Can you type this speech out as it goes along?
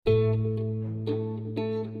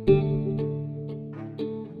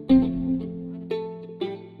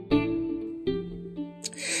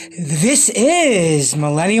This is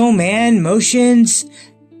Millennial Man Motions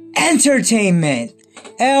Entertainment,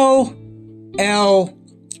 LLC.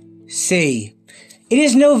 It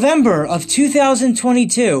is November of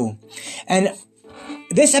 2022, and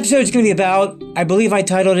this episode is going to be about, I believe I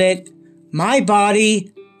titled it, My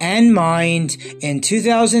Body and Mind in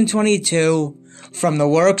 2022 from the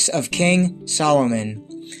works of King Solomon.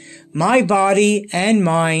 My Body and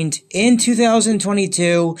Mind in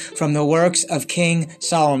 2022 from the works of King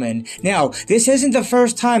Solomon. Now, this isn't the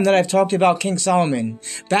first time that I've talked about King Solomon.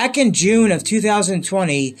 Back in June of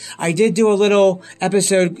 2020, I did do a little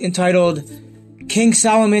episode entitled King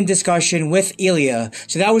Solomon Discussion with Elia.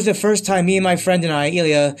 So that was the first time me and my friend and I,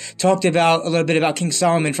 Elia, talked about a little bit about King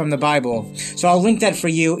Solomon from the Bible. So I'll link that for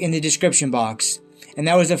you in the description box. And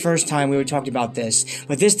that was the first time we were talking about this.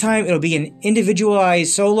 But this time it'll be an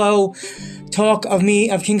individualized solo talk of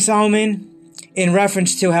King Solomon in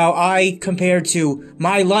reference to how I compared to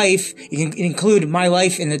my life. You can include my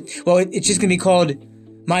life in it's just going to be called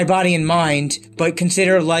My Body and Mind, but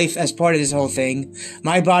consider life as part of this whole thing.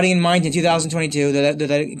 My Body and Mind in 2022,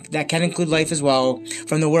 that can include life as well,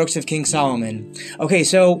 from the works of King Solomon. Okay,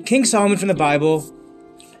 so King Solomon from the Bible.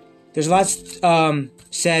 There's lots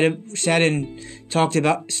said and talked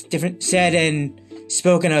about, said and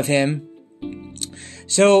spoken of him.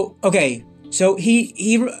 So okay, so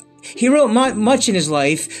he wrote much in his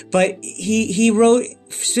life, but he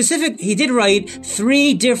did write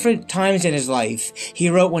 3 different times in his life. He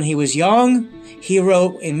wrote when he was young, he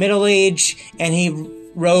wrote in middle age, and he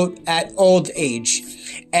wrote at old age.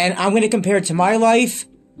 And I'm going to compare it to my life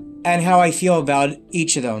and how I feel about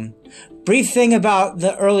each of them. Brief thing about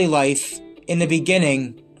the early life in the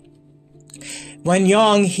beginning. When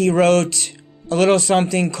young, he wrote a little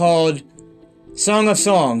something called Song of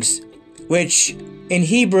Songs, which in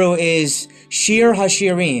Hebrew is Shir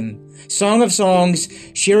HaShirim. Song of Songs,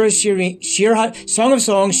 Shir HaShirim, Song of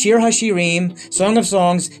Songs, Shir HaShirim, Song of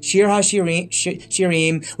Songs, Shir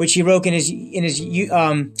HaShirim, which he wrote in his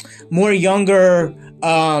more younger,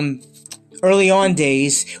 early on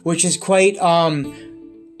days, which is quite,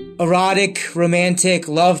 erotic, romantic,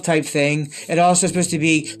 love type thing. It also is supposed to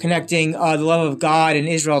be connecting, the love of God and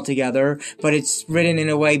Israel together, but it's written in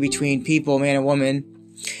a way between people, man and woman.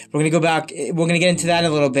 We're going to go back, we're going to get into that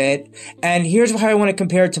in a little bit. And here's how I want to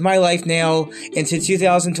compare it to my life now into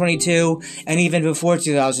 2022 and even before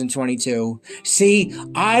 2022. See,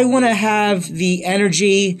 I want to have the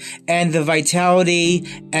energy and the vitality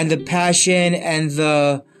and the passion and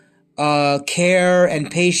the care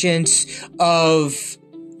and patience of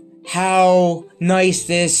how nice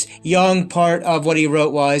this young part of what he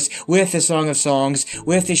wrote was, with the Song of Songs,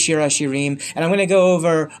 with the Shir HaShirim. And I'm going to go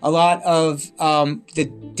over a lot of the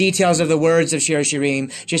details of the words of Shir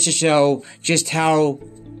HaShirim, just to show just how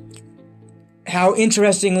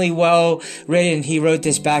interestingly well written he wrote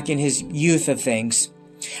this back in his youth of things.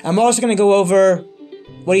 I'm also going to go over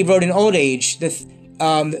what he wrote in old age,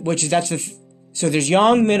 so there's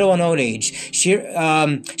young, middle, and old age. Shir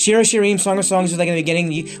HaShirim, Song of Songs, was like in the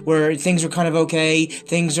beginning where things were kind of okay.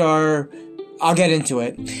 I'll get into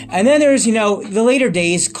it. And then there's, the later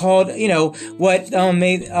days called, what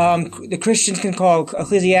the Christians can call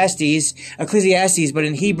Ecclesiastes, but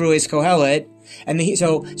in Hebrew is Kohelet. And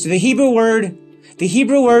so the Hebrew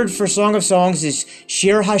word for Song of Songs is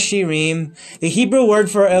Shir HaShirim. The Hebrew word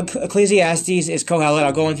for Ecclesiastes is Kohelet.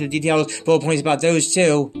 I'll go into the details, bullet points about those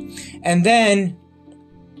too. And then,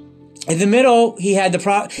 in the middle age,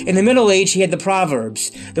 he had the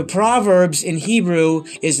Proverbs. The Proverbs in Hebrew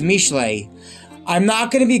is Mishlei. I'm not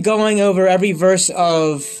going to be going over every verse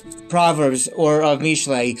of Proverbs or of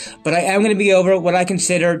Mishlei, but I am going to be over what I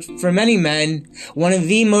consider, for many men, one of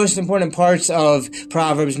the most important parts of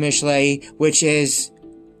Proverbs Mishlei, which is,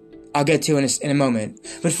 I'll get to in a moment.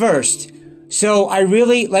 But first, so I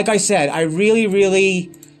really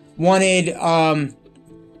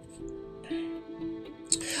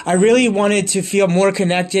wanted to feel more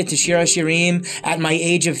connected to Shir HaShirim at my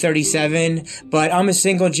age of 37, but I'm a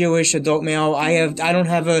single Jewish adult male. I don't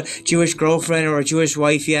have a Jewish girlfriend or a Jewish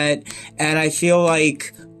wife yet, and I feel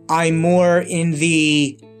like I'm more in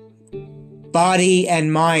the body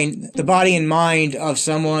and mind of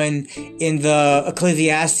someone in the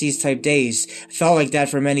Ecclesiastes type days. I felt like that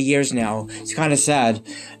for many years now. It's kind of sad.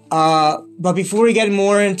 But before we get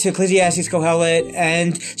more into Ecclesiastes, Kohelet,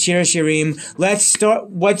 and Shir HaShirim, let's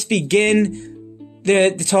begin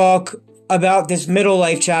the talk about this middle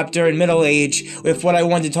life chapter and middle age with what I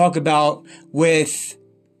wanted to talk about with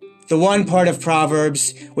the one part of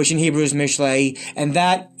Proverbs, which in Hebrew is Mishlei, and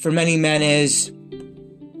that for many men is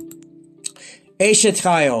Eshet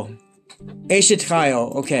Chayil.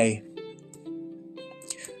 Okay.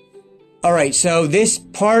 All right, so this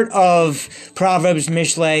part of Proverbs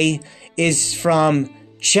Mishlei is from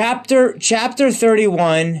chapter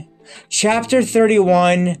 31,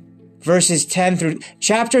 verses 10 through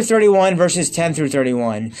 31.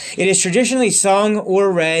 It is traditionally sung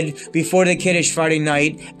or read before the Kiddush Friday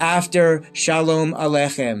night after Shalom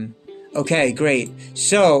Aleichem. Okay, great.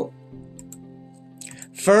 So,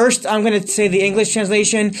 first, I'm going to say the English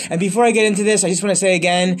translation, and before I get into this, I just want to say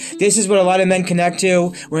again, this is what a lot of men connect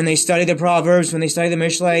to when they study the Proverbs, when they study the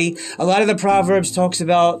Mishlei. A lot of the Proverbs talks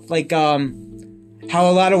about, how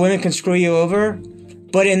a lot of women can screw you over,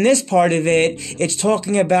 but in this part of it, it's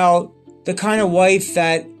talking about the kind of wife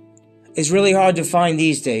that is really hard to find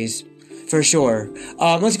these days, for sure.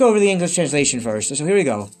 Let's go over the English translation first. So here we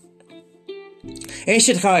go.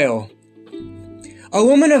 Eshet Chayil. A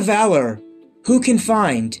woman of valor, who can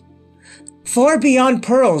find? Far beyond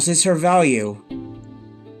pearls is her value.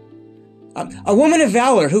 A woman of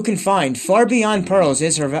valor who can find? Far beyond pearls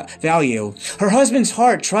is her value. Her husband's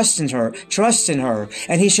heart trusts in her,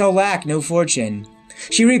 and he shall lack no fortune.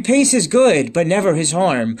 She repays his good, but never his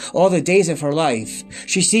harm, all the days of her life.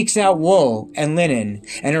 She seeks out wool and linen,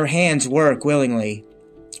 and her hands work willingly.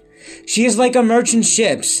 She is like a merchant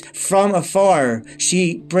ship. From afar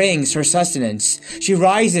she brings her sustenance. She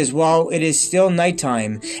rises while it is still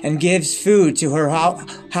nighttime, and gives food to her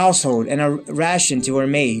household and a ration to her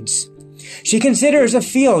maids. She considers a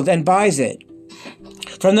field and buys it.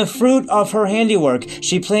 From the fruit of her handiwork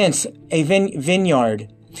she plants a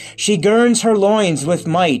vineyard. She girds her loins with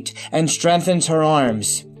might and strengthens her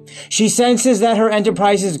arms. She senses that her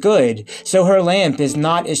enterprise is good, so her lamp is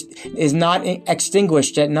not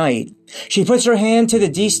extinguished at night. She puts her hand to the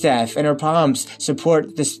distaff, and her palms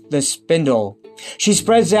support the spindle. She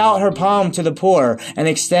spreads out her palm to the poor, and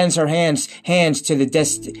extends her hands to the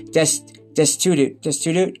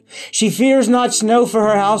destitute. She fears not snow for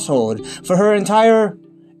her household, for her entire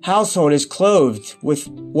household is clothed with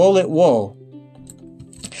wool.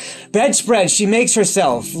 Bedspread she makes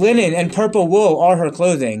herself, linen and purple wool are her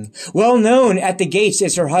clothing. Well known at the gates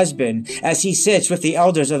is her husband, as he sits with the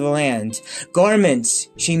elders of the land. Garments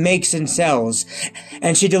she makes and sells,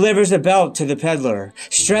 and she delivers a belt to the peddler.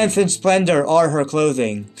 Strength and splendor are her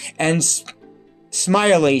clothing, and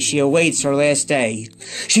smilingly she awaits her last day.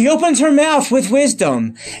 She opens her mouth with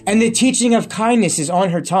wisdom, and the teaching of kindness is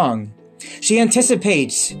on her tongue. She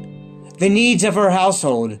anticipates the needs of her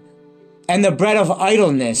household, and the bread of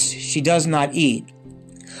idleness she does not eat.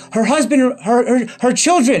 Her husband, her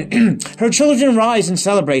children, her children rise and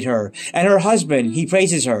celebrate her, and her husband, he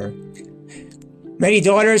praises her. Many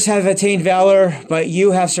daughters have attained valor, but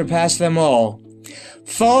you have surpassed them all.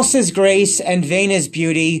 False is grace and vain is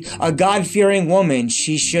beauty. A God-fearing woman,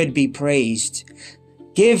 she should be praised.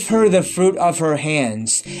 Give her the fruit of her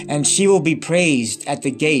hands, and she will be praised at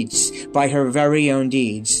the gates by her very own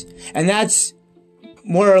deeds. And that's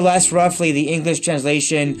more or less roughly the English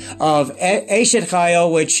translation of Eshet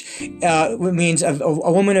Chayil, which means a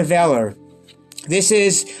woman of valor. This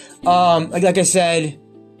is, like I said,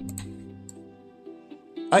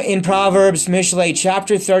 in Proverbs, Mishlei,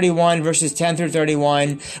 chapter 31, verses 10 through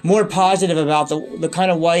 31, more positive about the kind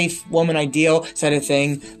of wife, woman ideal sort of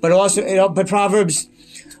thing. But also, but Proverbs,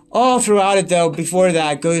 all throughout it though, before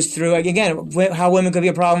that, goes through, again, how women could be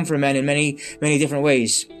a problem for men in many, many different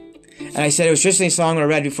ways. And I said it was traditionally a song or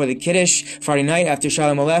read before the Kiddush, Friday night after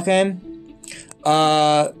Shalom Aleichem.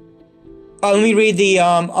 Let me read the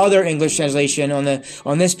other English translation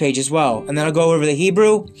on this page as well, and then I'll go over the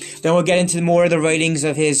Hebrew. Then we'll get into more of the writings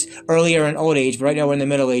of his earlier and old age. But right now we're in the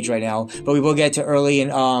middle age right now, but we will get to early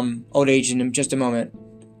and old age in just a moment.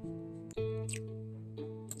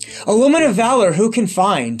 A woman of valor who can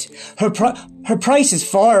find? Her price is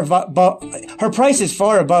far above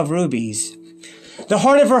rubies. The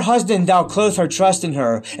heart of her husband thou cloth her trust in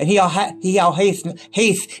her, and he hath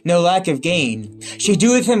no lack of gain. She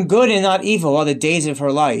doeth him good and not evil all the days of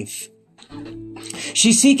her life.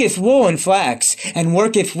 She seeketh wool and flax, and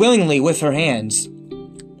worketh willingly with her hands.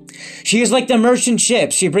 She is like the merchant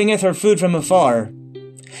ship, she bringeth her food from afar.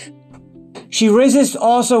 She riseth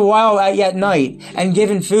also while at yet night, and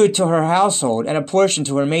giveth food to her household, and a portion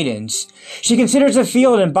to her maidens. She considers a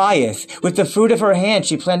field and buyeth. With the fruit of her hand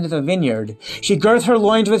she planteth a vineyard. She girdeth her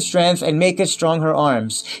loins with strength, and maketh strong her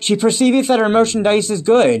arms. She perceiveth that her merchandise is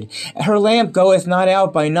good. Her lamp goeth not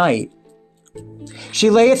out by night. She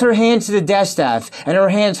layeth her hand to the distaff, and her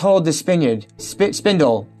hands hold the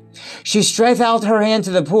spindle. She stretcheth out her hand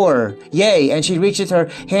to the poor, yea, and she reacheth her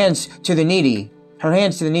hands to the needy.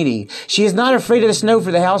 She is not afraid of the snow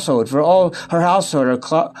for the household, for all her household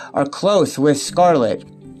are clothed with scarlet.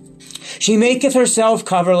 She maketh herself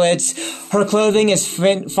coverlets. Her clothing is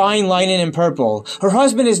fine linen and purple. Her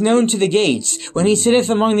husband is known to the gates, when he sitteth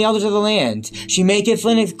among the elders of the land. She maketh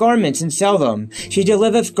linen garments and sell them. She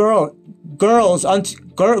delivereth girdles unto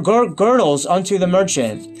the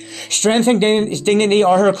merchant. Strength and dignity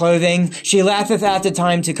are her clothing. She laugheth at the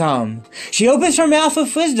time to come. She opens her mouth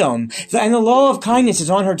with wisdom, and the law of kindness is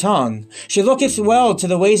on her tongue. She looketh well to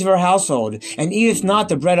the ways of her household, and eateth not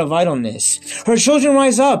the bread of idleness. Her children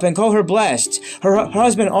rise up and call her blessed. Her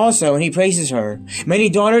husband also, and he praises her. Many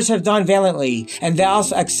daughters have done valiantly, and thou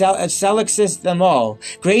excellest them all.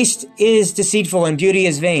 Grace is deceitful, and beauty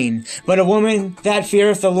is vain. But a woman that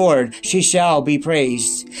feareth the Lord, she shall be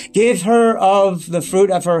praised. Give her of the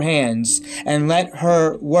fruit of her hands, and let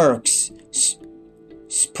her works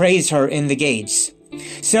praise her in the gates.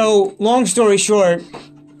 So, long story short,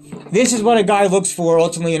 this is what a guy looks for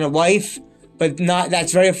ultimately in a wife, but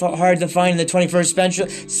that's very hard to find in the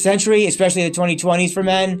 21st century, especially the 2020s for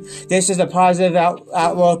men. This is a positive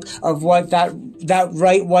outlook of what that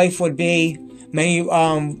right wife would be. Many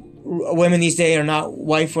women these days are not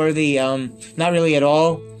wife worthy, not really at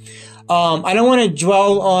all. I don't want to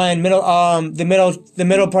dwell on the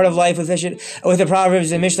middle part of life with the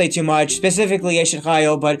Proverbs and Mishlei too much, specifically Eshet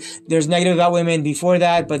Chayil, but there's negative about women before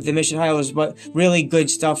that, but the Mishlei Chayil is really good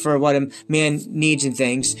stuff for what a man needs and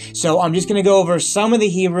things. So I'm just going to go over some of the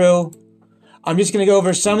Hebrew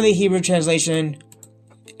translation,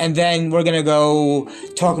 and then we're going to go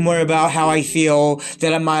talk more about how I feel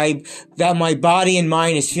that my body and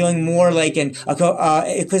mind is feeling more like an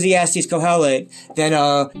Ecclesiastes Kohelet than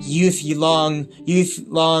a youth long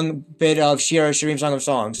bit of Shir Shirim Song of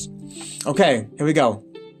Songs. Okay, here we go.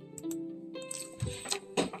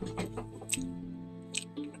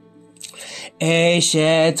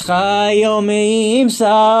 Eshet Chayil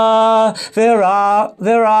meimsa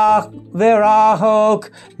verachok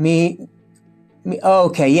mi.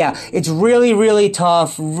 Okay, yeah. It's really, really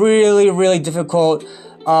tough, really, really difficult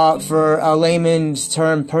for a layman's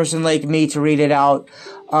term person like me to read it out,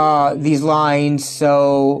 these lines.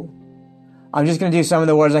 So I'm just going to do some of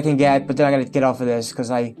the words I can get, but then I'm going to get off of this because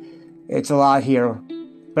it's a lot here.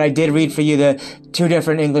 But I did read for you the two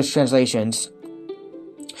different English translations.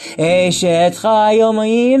 Eshet Chayil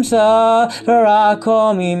meimsa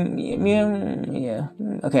verakom. Yeah.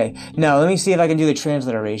 Okay. Now, let me see if I can do the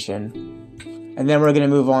transliteration. And then we're going to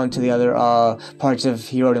move on to the other parts of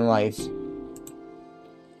he wrote in life.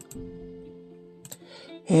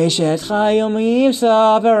 Nope.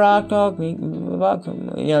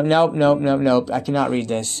 I cannot read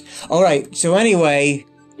this. Alright, so anyway,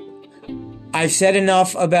 I've said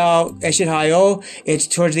enough about Eshet Chayil. It's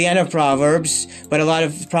towards the end of Proverbs, but a lot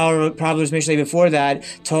of Proverbs Mishlei before that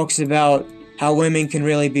talks about how women can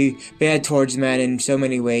really be bad towards men in so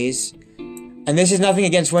many ways. And this is nothing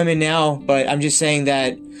against women now, but I'm just saying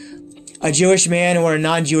that a Jewish man or a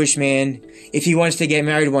non-Jewish man, if he wants to get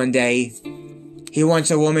married one day, he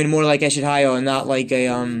wants a woman more like Eshet Chayil and not like a,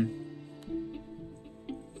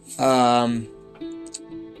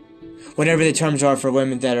 whatever the terms are for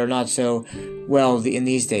women that are not so well in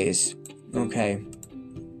these days. Okay.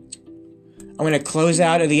 I'm going to close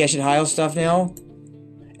out of the Eshet Chayil stuff now,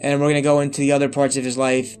 and we're going to go into the other parts of his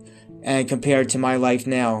life and compare it to my life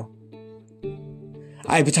now.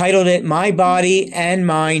 I've titled it My Body and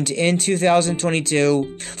Mind in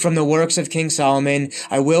 2022 from the works of King Solomon.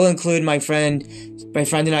 I will include my friend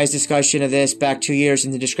and I's discussion of this back 2 years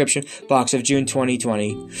in the description box of June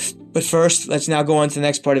 2020. But first, let's now go on to the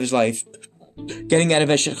next part of his life. Getting out of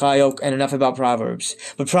Eshet Chayil and enough about Proverbs.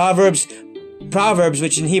 But Proverbs,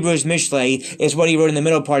 which in Hebrew is Mishlei, is what he wrote in the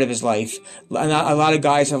middle part of his life. A lot of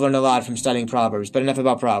guys have learned a lot from studying Proverbs, but enough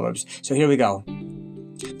about Proverbs. So here we go.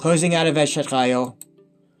 Closing out of Eshet Chayil.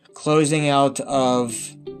 Closing out of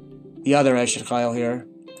the other Eshet Chayil here.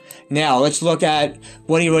 Now, let's look at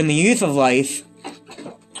what he wrote in the youth of life.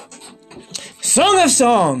 Song of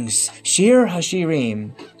Songs, Shir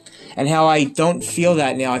HaShirim. And how I don't feel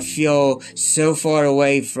that now. I feel so far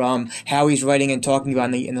away from how he's writing and talking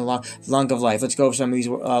about in the lung of life. Let's go over some of these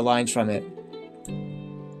lines from it.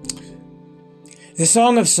 The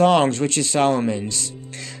Song of Songs, which is Solomon's.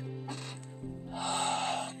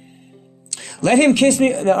 Let him kiss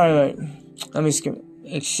me. Alright, let me skip.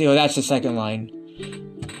 Let's see. Oh, that's the second line.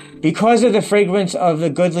 Because of the fragrance of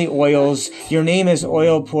the goodly oils, your name is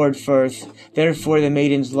oil poured forth. Therefore the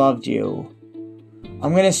maidens loved you.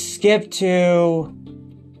 I'm going to skip to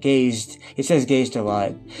gazed. It says gazed a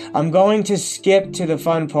lot. I'm going to skip to the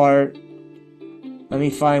fun part. Let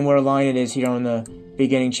me find where line it is here on the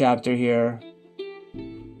beginning chapter here.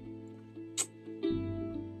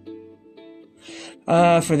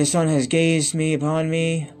 For the sun has gazed me upon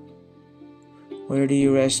me. Where do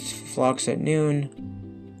you rest flocks at noon?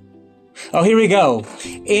 Oh, here we go.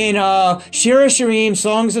 In Shir HaShirim,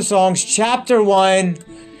 Songs of Songs, chapter 1,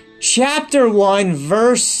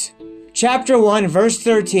 verse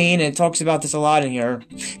 13, and it talks about this a lot in here.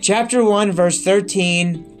 Chapter 1, verse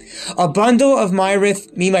 13. A bundle of myrrh,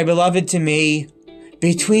 me, my beloved, to me.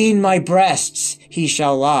 Between my breasts he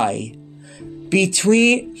shall lie.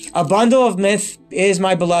 A bundle of myth is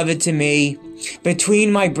my beloved to me.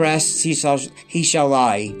 Between my breasts he shall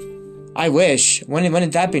lie. I wish.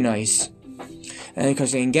 Wouldn't that be nice? And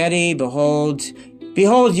because in Getty, behold,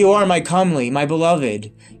 you are my comely, my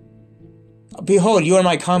beloved. Behold, you are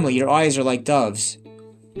my comely, your eyes are like doves.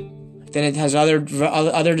 Then it has other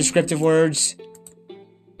descriptive words.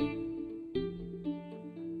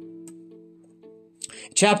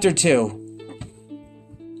 Chapter 2.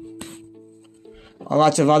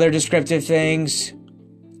 Lots of other descriptive things.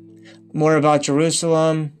 More about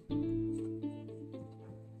Jerusalem.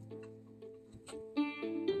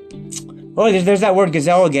 Oh, there's that word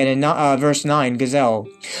gazelle again in verse 9, gazelle.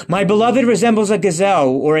 My beloved resembles a gazelle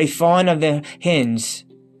or a fawn of the hinds.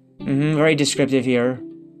 Very descriptive here.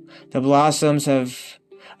 The blossoms have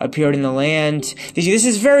appeared in the land. This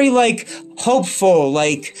is very, hopeful,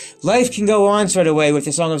 life can go on sort of way with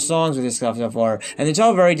the Song of Songs with this stuff so far. And it's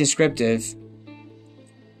all very descriptive.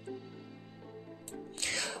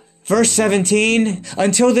 Verse 17,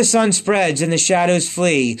 until the sun spreads and the shadows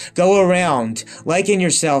flee, go around, liken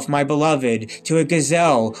yourself, my beloved, to a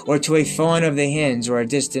gazelle or to a fawn of the hinds or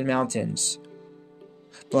distant mountains.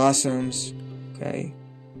 Blossoms, okay.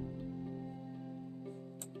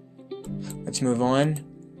 Let's move on.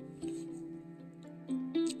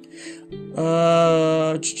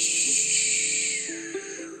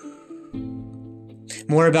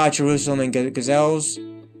 More about Jerusalem and gazelles.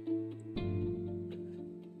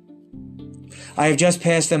 I have just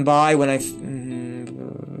passed them by when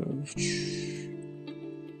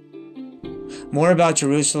more about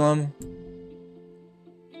Jerusalem.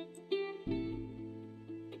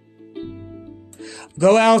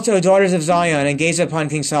 Go out, O daughters of Zion, and gaze upon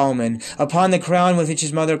King Solomon, upon the crown with which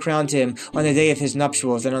his mother crowned him on the day of his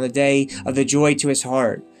nuptials and on the day of the joy to his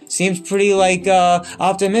heart. Seems pretty,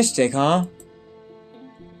 optimistic, huh?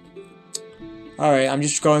 Alright, I'm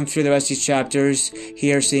just going through the rest of these chapters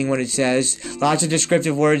here, seeing what it says. Lots of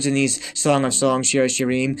descriptive words in these Song of Songs, Shir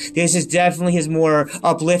HaShirim. This is definitely his more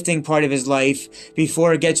uplifting part of his life,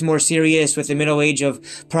 before it gets more serious with the middle age of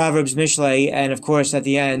Proverbs, Mishlei, and of course at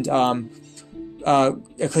the end,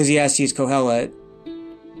 Ecclesiastes, Kohelet.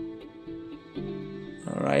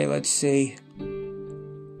 Alright, let's see.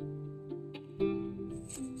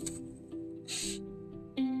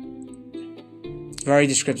 Very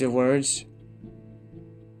descriptive words.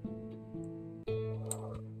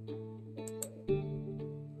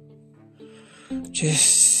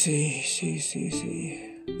 Just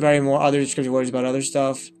see. Very more other descriptive words about other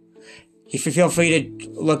stuff. If you feel free to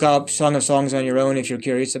look up Song of Songs on your own if you're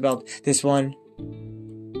curious about this one.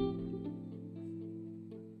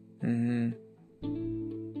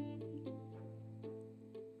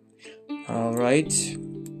 Alright.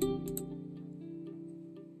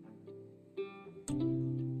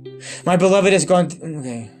 My beloved has gone...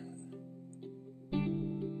 okay.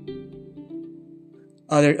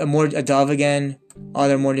 A dove again. Are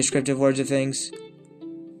there more descriptive words of things?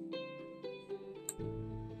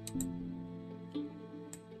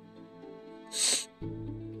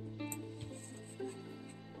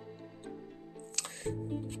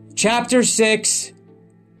 Chapter 6.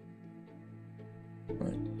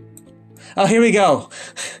 Oh, here we go.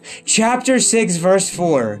 Chapter 6, verse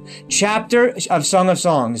 4. Chapter of Song of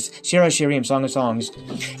Songs. Shir HaShirim, Song of Songs.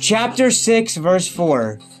 Chapter 6, verse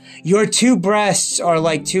 4. Your two breasts are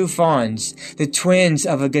like two fawns, the twins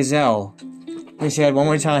of a gazelle. Let me say that one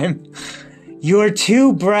more time. Your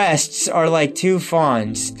two breasts are like two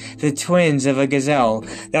fawns, the twins of a gazelle.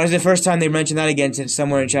 That was the first time they mentioned that again since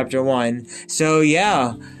somewhere in chapter 1. So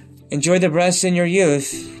yeah, enjoy the breasts in your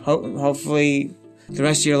youth. Hopefully the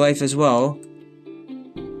rest of your life as well.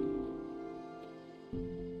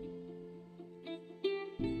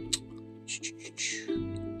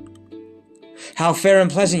 How fair and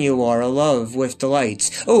pleasant you are, a love with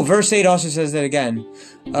delights. Oh, verse 8 also says that again.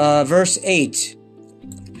 Verse 8.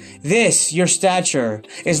 This, your stature,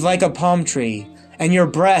 is like a palm tree, and your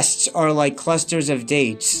breasts are like clusters of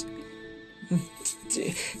dates.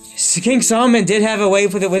 King Solomon did have a way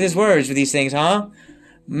with his words with these things, huh?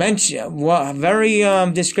 Very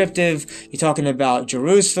descriptive. You're talking about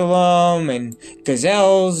Jerusalem and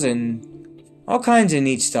gazelles and all kinds of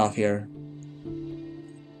neat stuff here.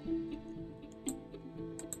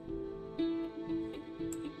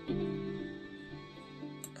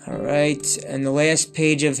 Alright, and the last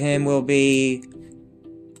page of him will be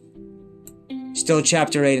still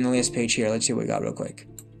chapter 8 in the last page here. Let's see what we got real quick.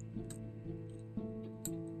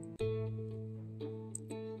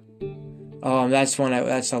 That's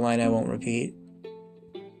the line I won't repeat.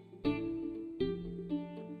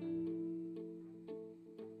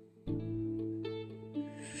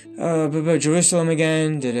 Jerusalem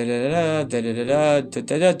again. Da da da da da da da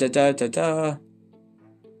da da da da da.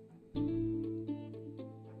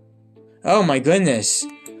 Oh my goodness.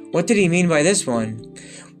 What did he mean by this one?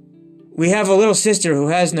 We have a little sister who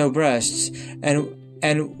has no breasts, and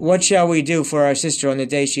what shall we do for our sister on the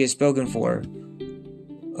day she is spoken for?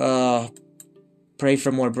 Pray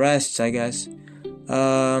for more breasts, I guess.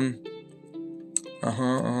 And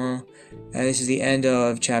this is the end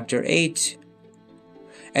of chapter 8.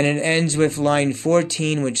 And it ends with line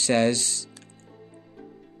 14, which says,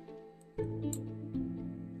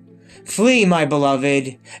 "Flee, my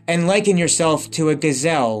beloved, and liken yourself to a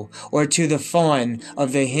gazelle, or to the fawn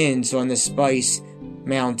of the Hinds on the Spice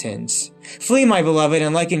Mountains. Flee, my beloved,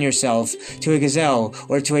 and liken yourself to a gazelle,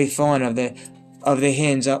 or to a fawn of the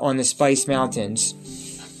Hinds on the Spice Mountains."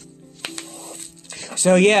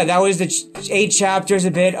 So yeah, that was the 8 chapters,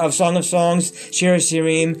 a bit of Song of Songs, Shir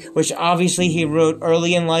Shirim, which obviously he wrote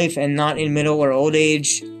early in life and not in middle or old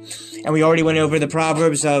age. And we already went over the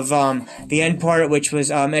Proverbs of the end part, which was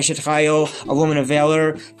Eshet Chayil, a woman of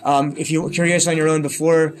valor. If you're curious on your own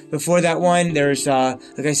before that one, there's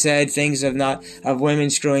like I said, things of women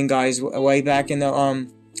screwing guys way back in the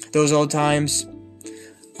those old times.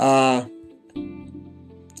 But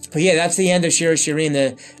yeah, that's the end of Shir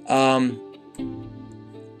Shirim.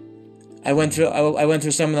 I went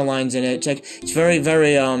through some of the lines in it. It's very,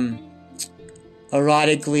 very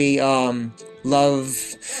erotically love,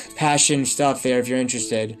 passion stuff there if you're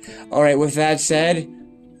interested. Alright, with that said,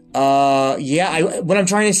 what I'm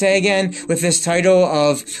trying to say again with this title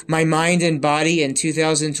of My Mind and Body in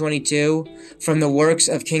 2022 from the works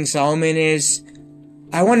of King Solomon is,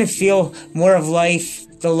 I want to feel more of life,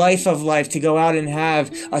 the life of life, to go out and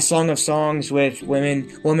have a Song of Songs with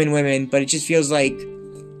women, but it just feels like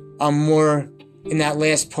I'm more in that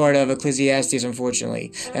last part of Ecclesiastes,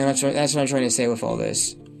 unfortunately. And that's what I'm trying to say with all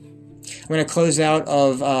this. I'm going to close out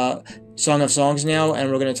of Song of Songs now,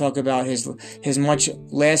 and we're going to talk about his much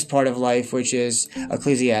last part of life, which is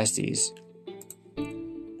Ecclesiastes.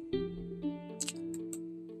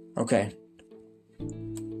 Okay.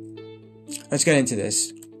 Let's get into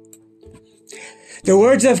this. The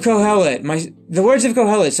words of Kohelet,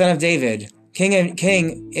 son of David,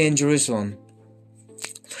 king in Jerusalem.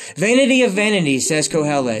 Vanity of vanities, says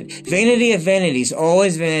Kohelet. Vanity of vanities, all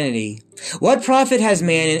is vanity. What profit has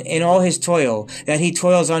man in all his toil, that he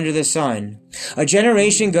toils under the sun? A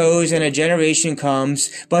generation goes and a generation comes,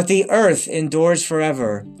 but the earth endures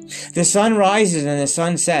forever. The sun rises and the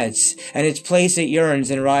sun sets, and its place it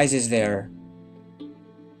yearns and rises there.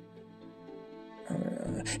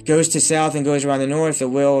 Goes to south and goes around the north, the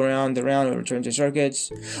wheel around and returns to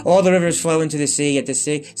circuits. All the rivers flow into the sea, yet the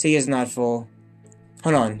sea is not full.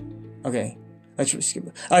 Hold on. Okay. Let's skip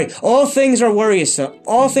it. Alright. All things are wearisome.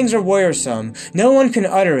 No one can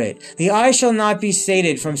utter it. The eye shall not be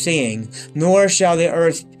sated from seeing, nor shall the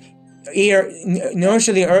ear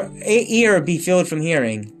be filled from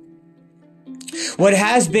hearing. What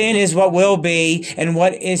has been is what will be, and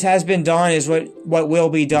what has been done is what will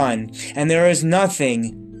be done. And there is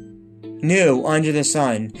nothing new under the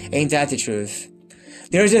sun. Ain't that the truth?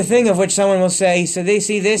 There is a thing of which someone will say, so they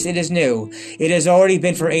see this, it is new. It has already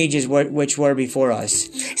been for ages which were before us.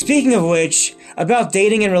 Speaking of which, about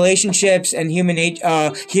dating and relationships and human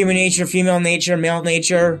nature, female nature, male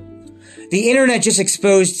nature, the internet just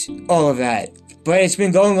exposed all of that. But it's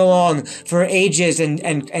been going along for ages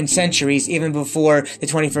and centuries, even before the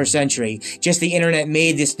 21st century. Just the internet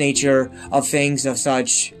made this nature of things of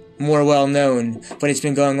such more well known, but it's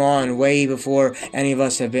been going on way before any of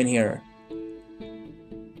us have been here.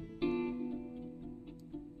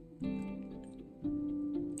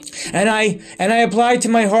 And I applied to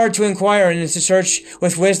my heart to inquire and to search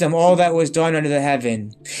with wisdom all that was done under the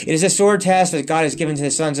heaven. It is a sore task that God has given to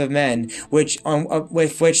the sons of men, with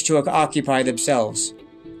which to occupy themselves.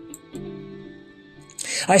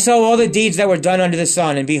 I saw all the deeds that were done under the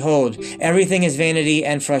sun, and behold, everything is vanity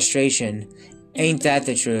and frustration. Ain't that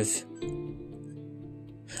the truth?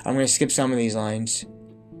 I'm going to skip some of these lines.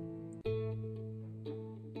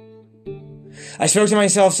 I spoke to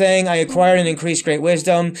myself, saying, I acquired and increased great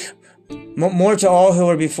wisdom, more to all who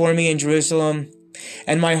were before me in Jerusalem,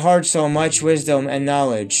 and my heart saw much wisdom and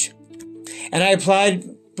knowledge. And I applied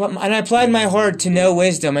and I applied my heart to know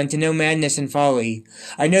wisdom and to know madness and folly.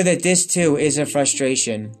 I know that this too is a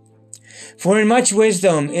frustration. For in much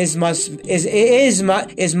wisdom is much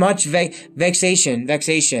vexation,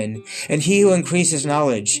 and he who increases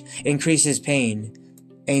knowledge increases pain.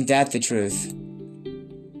 Ain't that the truth?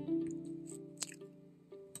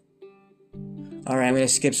 Alright, I'm gonna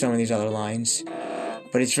skip some of these other lines.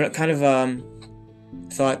 But it's kind of,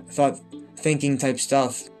 thinking type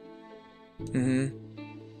stuff.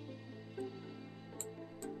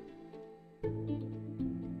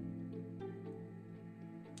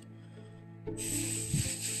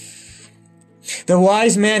 The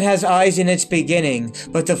wise man has eyes in its beginning,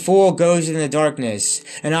 but the fool goes in the darkness,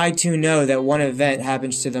 and I too know that one event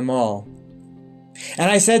happens to them all.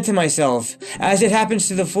 And I said to myself, as it happens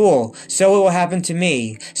to the fool, so it will happen to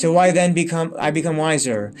me, so I then become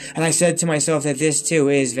wiser, and I said to myself that this too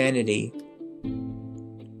is vanity.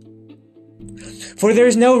 For there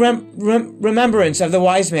is no remembrance of the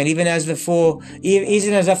wise man, even as of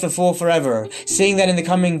the fool forever, seeing that in the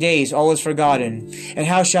coming days all is forgotten. And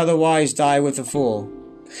how shall the wise die with the fool?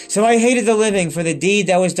 So I hated the living, for the deed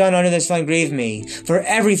that was done under the sun grieved me, for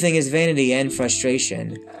everything is vanity and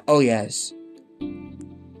frustration. Oh yes.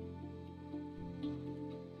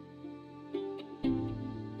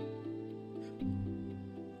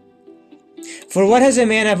 For what has a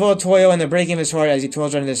man of all toil and the breaking of his heart as he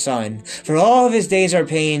toils under the sun? For all of his days are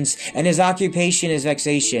pains, and his occupation is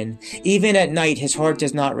vexation. Even at night his heart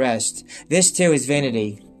does not rest. This too is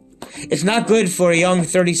vanity. It's not good for a young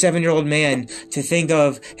 37-year-old man to think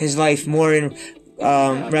of his life more in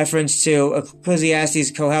reference to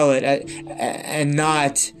Ecclesiastes Kohelet and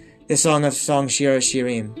not the Song of Songs Shir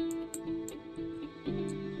Shirim.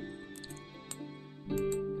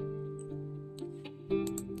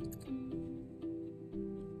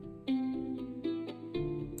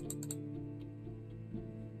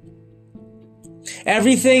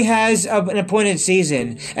 Everything has an appointed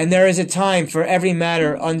season, and there is a time for every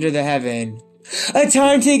matter under the heaven. A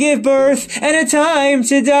time to give birth, and a time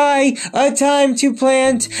to die, a time to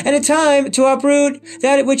plant, and a time to uproot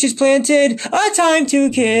that which is planted, a time to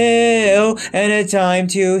kill, and a time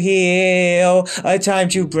to heal, a time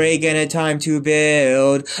to break, and a time to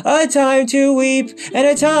build, a time to weep, and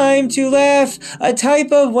a time to laugh, a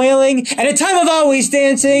type of wailing, and a time of always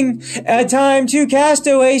dancing, a time to cast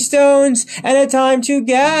away stones, and a time to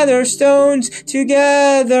gather stones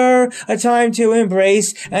together, a time to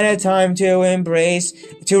embrace, and a time to embrace,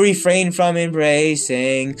 to refrain from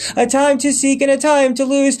embracing, a time to seek and a time to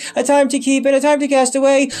lose, a time to keep and a time to cast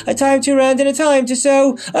away, a time to rend and a time to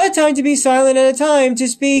sow, a time to be silent and a time to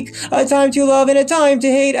speak, a time to love and a time to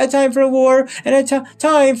hate, a time for war and a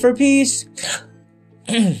time for peace.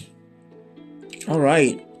 All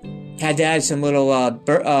right, had to add some little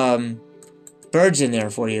birds in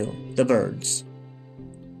there for you, the birds.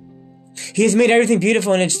 He has made everything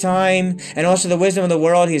beautiful in its time, and also the wisdom of the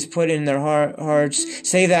world he has put in their hearts,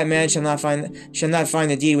 save that man shall not find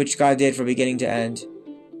the deed which God did from beginning to end.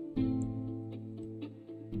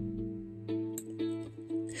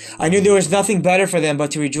 I knew there was nothing better for them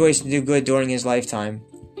but to rejoice and do good during his lifetime.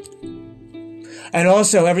 And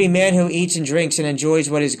also, every man who eats and drinks and enjoys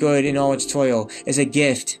what is good in all its toil is a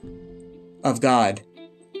gift of God.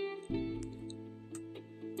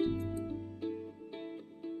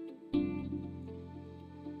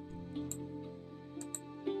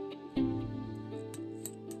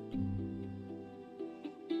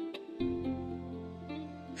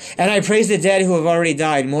 And I praise the dead who have already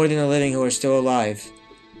died more than the living who are still alive.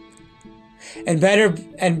 And better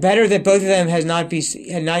that both of them had not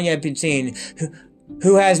yet been seen,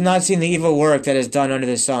 who has not seen the evil work that is done under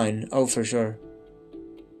the sun. Oh, for sure.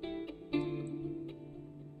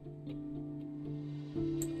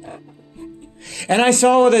 And I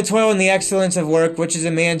saw the toil and the excellence of work, which is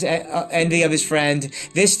a man's envy of his friend.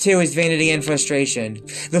 This too is vanity and frustration.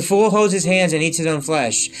 The fool holds his hands and eats his own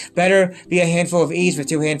flesh. Better be a handful of ease with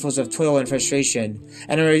 2 handfuls of toil and frustration.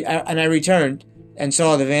 And I returned and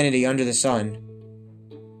saw the vanity under the sun.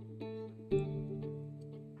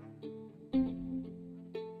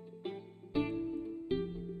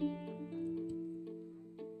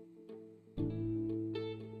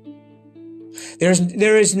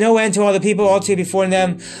 There is no end to all the people, all two before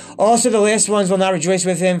them. Also the last ones will not rejoice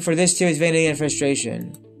with him, for this too is vanity and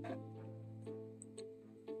frustration.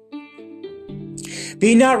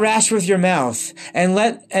 Be not rash with your mouth, and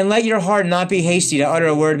let your heart not be hasty to utter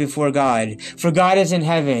a word before God. For God is in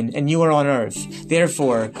heaven, and you are on earth.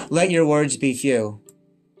 Therefore, let your words be few.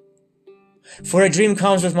 For a dream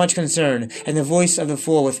comes with much concern, and the voice of the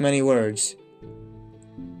fool with many words.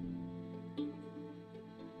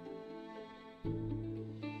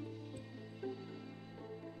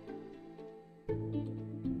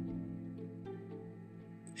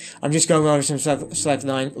 I'm just going over some select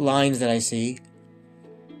lines that I see.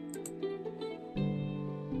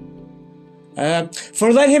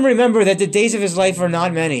 For let him remember that the days of his life are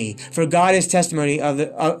not many, for God is testimony of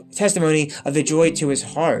the joy to his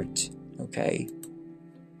heart. Okay.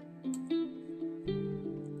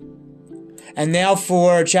 And now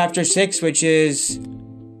for chapter 6, which is...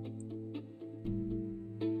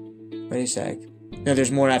 Wait a sec. No,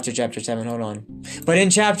 there's more after chapter 7. Hold on. But in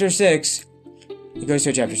chapter 6, it goes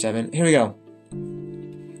to chapter 7. Here we go.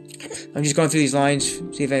 I'm just going through these lines,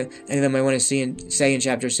 see if any of them I want to say in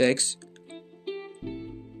chapter 6.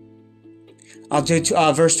 I'll do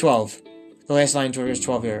verse 12. The last line to verse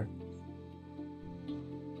 12 here.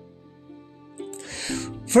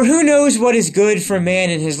 For who knows what is good for man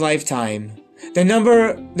in his lifetime? The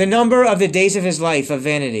number of the days of his life of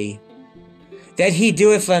vanity, that he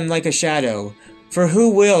doeth them like a shadow. For who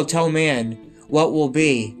will tell man what will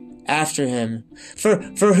be after him? For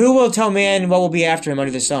who will tell man what will be after him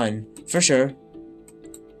under the sun? For sure.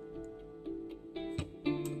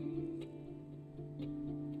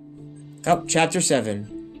 Oh, chapter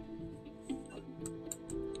 7.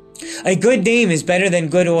 A good name is better than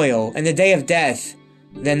good oil, and the day of death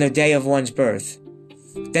than the day of one's birth.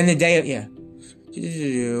 Then the day of... Yeah.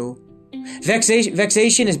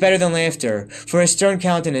 Vexation is better than laughter. For a stern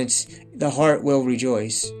countenance, the heart will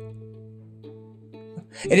rejoice.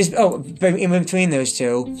 It is... Oh, in between those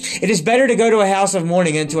two. It is better to go to a house of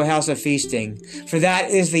mourning than to a house of feasting. For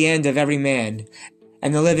that is the end of every man,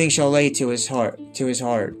 and the living shall lay to his heart.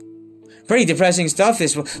 Pretty depressing stuff.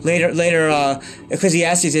 This later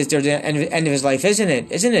Ecclesiastes is the end of his life, isn't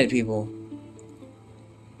it? Isn't it, people?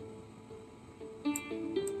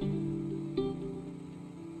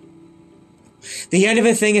 The end of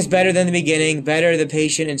a thing is better than the beginning. Better the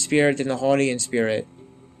patient in spirit than the haughty in spirit.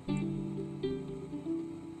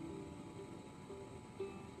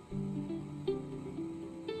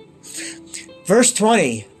 Verse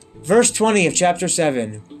 20. Verse 20 of chapter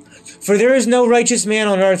 7. For there is no righteous man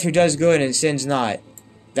on earth who does good and sins not.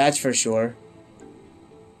 That's for sure.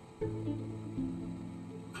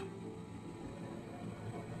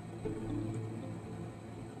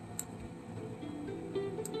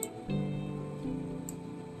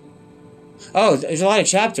 Oh, there's a lot of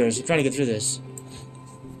chapters. I'm trying to get through this.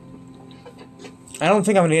 I don't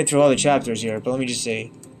think I'm going to get through all the chapters here, but let me just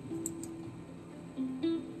see.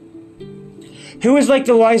 Who is like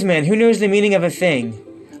the wise man? Who knows the meaning of a thing?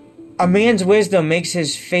 A man's wisdom makes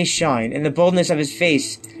his face shine, and the boldness of his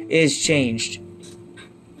face is changed.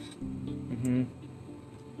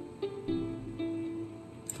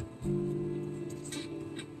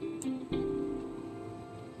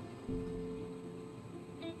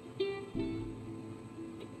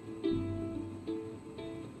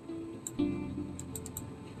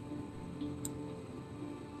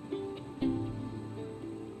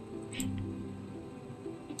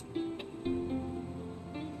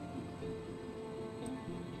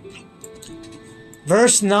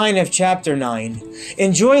 Verse 9 of chapter 9.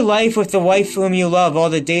 Enjoy life with the wife whom you love all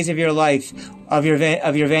the days of your life, of your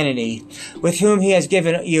vanity, with whom he has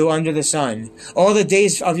given you under the sun, all the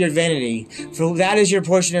days of your vanity, for that is your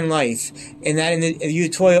portion in life, and that you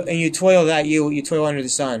toil under the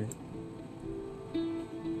sun.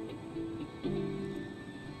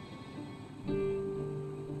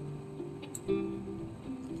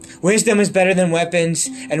 Wisdom is better than weapons,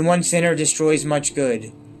 and one sinner destroys much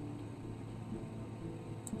good.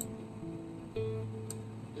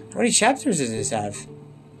 How many chapters does this have?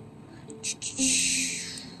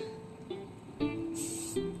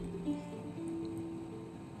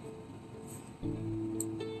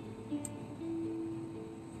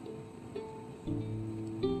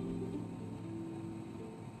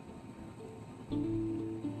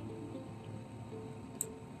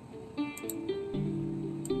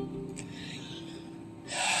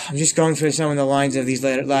 I'm just going through some of the lines of these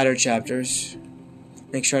latter chapters.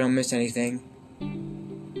 Make sure I don't miss anything.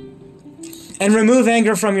 And remove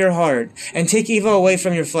anger from your heart, and take evil away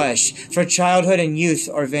from your flesh, for childhood and youth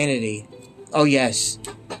are vanity. Oh, yes.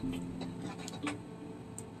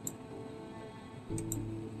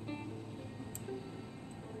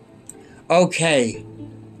 Okay.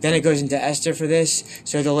 Then it goes into Esther for this.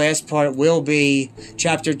 So the last part will be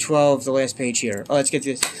chapter 12, the last page here. Oh, let's get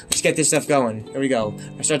this stuff going. Here we go.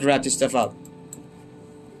 I'll start to wrap this stuff up.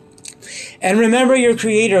 And remember your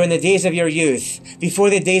Creator in the days of your youth, before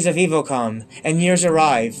the days of evil come, and years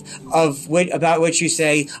arrive, about which you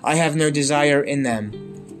say, I have no desire in them.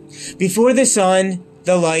 Before the sun,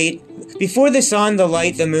 the light,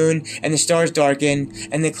 the moon, and the stars darken,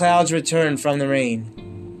 and the clouds return from the rain.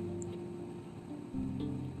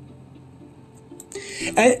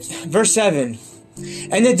 And, verse 7.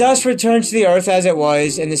 And the dust returns to the earth as it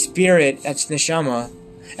was, and the spirit, that's neshama,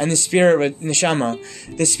 and the spirit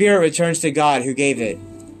returns to God who gave it.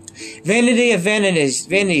 Vanity of vanities,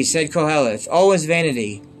 said Koheleth, all is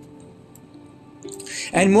vanity.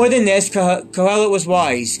 And more than this, Koheleth was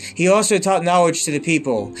wise. He also taught knowledge to the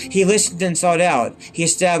people. He listened and sought out. He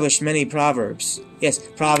established many proverbs. Yes,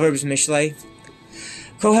 Proverbs, Mishlei.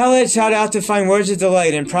 Koheleth sought out to find words of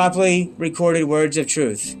delight and properly recorded words of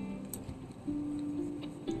truth.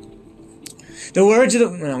 The words of the...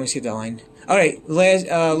 No, let me skip that line. Alright,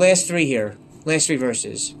 last three here. Last three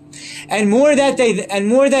verses. And more that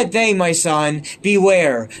they, my son,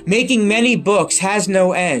 beware. Making many books has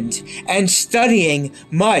no end, and studying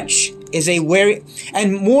much is a weary...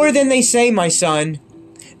 And more than they say, my son,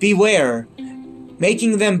 beware.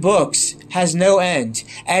 Making them books has no end,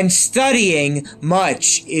 and studying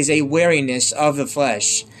much is a weariness of the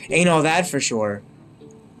flesh. Ain't all that for sure.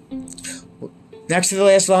 Next to the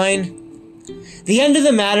last line. The end of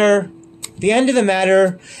the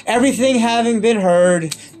matter, everything having been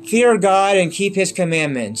heard, fear God and keep his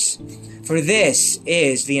commandments. For this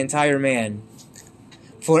is the entire man.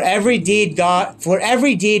 For every deed God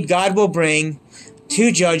will bring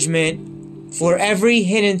to judgment, for every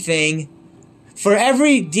hidden thing. For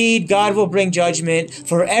every deed God will bring judgment,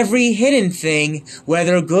 for every hidden thing,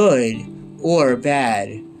 whether good or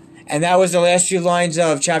bad. And that was the last few lines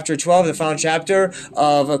of chapter 12, the final chapter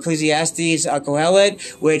of Ecclesiastes,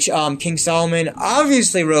 Koheleth, which King Solomon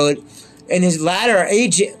obviously wrote in his latter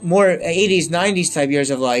age, more 80s, 90s type years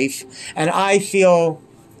of life. And I feel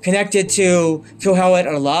connected to Koheleth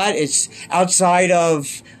a lot. It's outside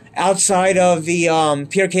of the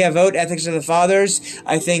Pirkei Avot, Ethics of the Fathers.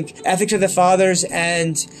 I think Ethics of the Fathers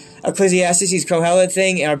and Ecclesiastes' Koheleth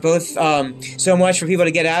thing are both so much for people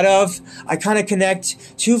to get out of. I kind of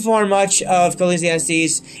connect too far much of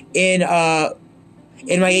Ecclesiastes in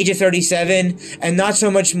my age of 37, and not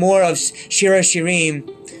so much more of Shira Shirim,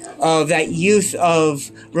 of that youth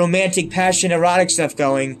of romantic, passion, erotic stuff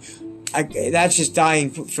going. That's just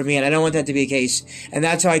dying for me, and I don't want that to be the case. And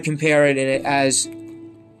that's how I compare it in it as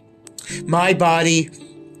my body,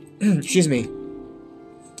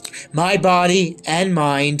 my body and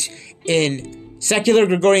mind in secular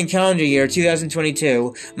Gregorian calendar year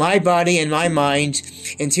 2022, my body and my mind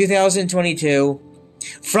in 2022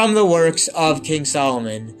 from the works of King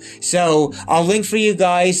Solomon. So I'll link for you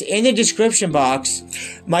guys in the description box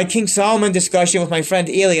my King Solomon discussion with my friend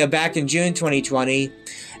Elia back in June 2020.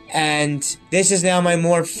 And this is now my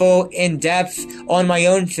more full, in-depth, on my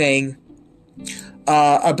own thing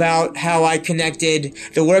about how I connected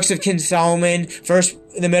the works of King Solomon, first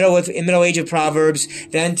in the middle age of Proverbs,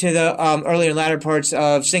 then to the earlier and latter parts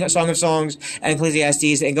of Song of Songs and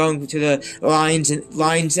Ecclesiastes, and going to the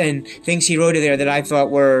lines and things he wrote in there that I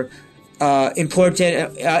thought were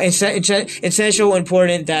important, essential,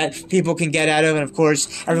 important that people can get out of, and of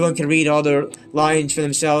course everyone can read all the lines for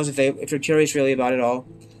themselves if they're curious really about it all.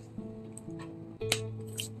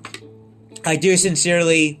 I do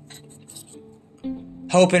sincerely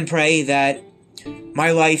hope and pray that my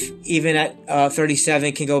life, even at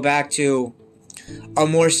 37, can go back to a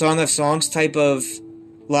more Song of Songs type of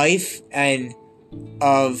life, and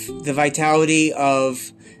of the vitality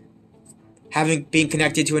of being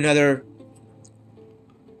connected to another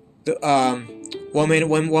woman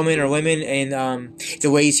or women, and the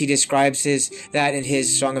ways he describes that in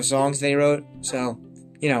his Song of Songs that he wrote. So,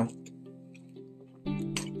 you know.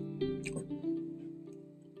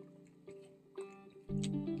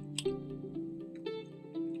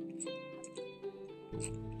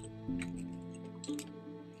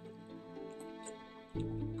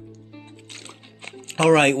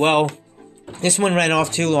 Alright, well, this one ran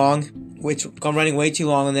off too long, which I'm running way too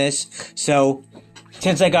long on this, so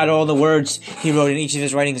since I got all the words he wrote in each of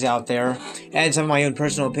his writings out there, and some of my own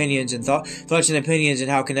personal opinions and thoughts and opinions and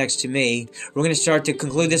how it connects to me, we're going to start to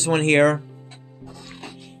conclude this one here.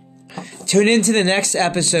 Tune in to the next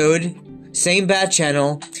episode, same bad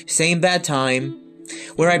channel, same bad time,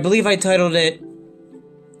 where I believe I titled it,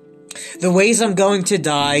 The Ways I'm Going to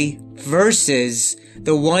Die versus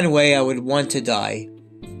the One Way I Would Want to Die.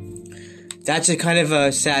 That's a kind of a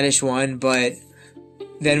saddish one, but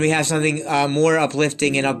then we have something more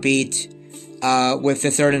uplifting and upbeat with the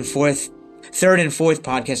third and fourth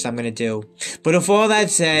podcast I'm going to do. But with all that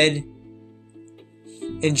said,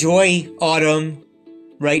 enjoy autumn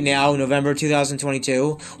right now, November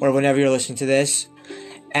 2022, or whenever you're listening to this,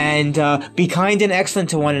 and be kind and excellent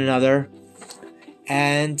to one another.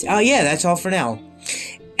 And yeah, that's all for now.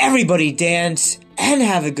 Everybody dance and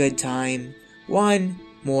have a good time. One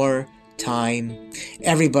more time.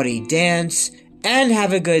 Everybody dance and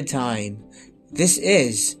have a good time. This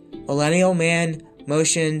is Millennial Man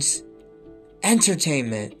Motions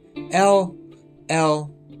Entertainment, LLC.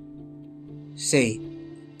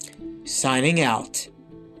 Signing out.